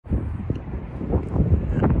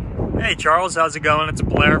Hey Charles, how's it going? It's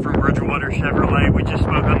Blair from Bridgewater Chevrolet. We just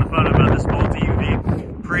spoke on the phone about this Bolt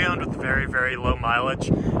EUV, pre-owned with very, very low mileage.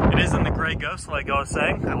 It is in the gray ghost, like I was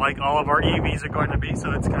saying. I like all of our EVs are going to be, so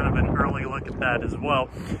it's kind of an early look at that as well.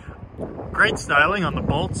 Great styling on the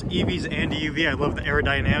Bolts, EVs and EUV. I love the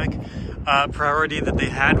aerodynamic priority that they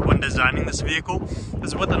had when designing this vehicle.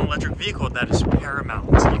 Because with an electric vehicle, that is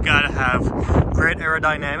paramount. You gotta have great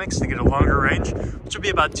aerodynamics to get a longer range, which will be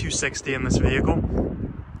about 260 in this vehicle.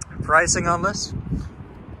 Pricing on this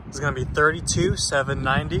is going to be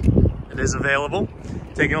 $32,790. It is available.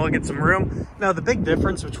 Taking a look at some room. Now the big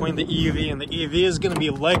difference between the EUV and the EV is going to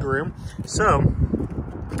be leg room. So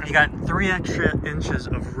you got 3 extra inches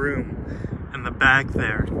of room in the back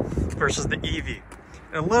there versus the EV.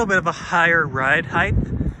 And a little bit of a higher ride height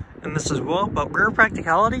in this as well, but rear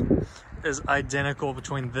practicality is identical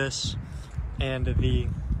between this and the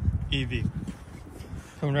EV.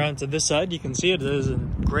 Coming around to this side, you can see it is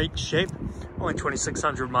in great shape, only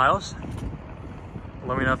 2,600 miles.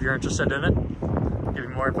 Let me know if you're interested in it. Give you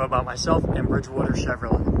more info about myself and Bridgewater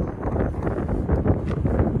Chevrolet.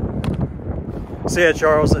 So yeah,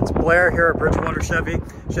 Charles, it's Blair here at Bridgewater Chevy.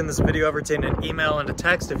 Send this video over to an email and a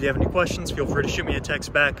text. If you have any questions, feel free to shoot me a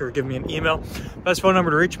text back or give me an email. Best phone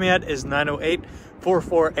number to reach me at is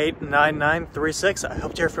 908-448-9936. I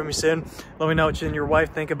hope to hear from you soon. Let me know what you and your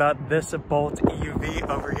wife think about this Bolt EUV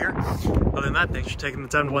over here. Other than that, thanks for taking the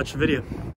time to watch the video.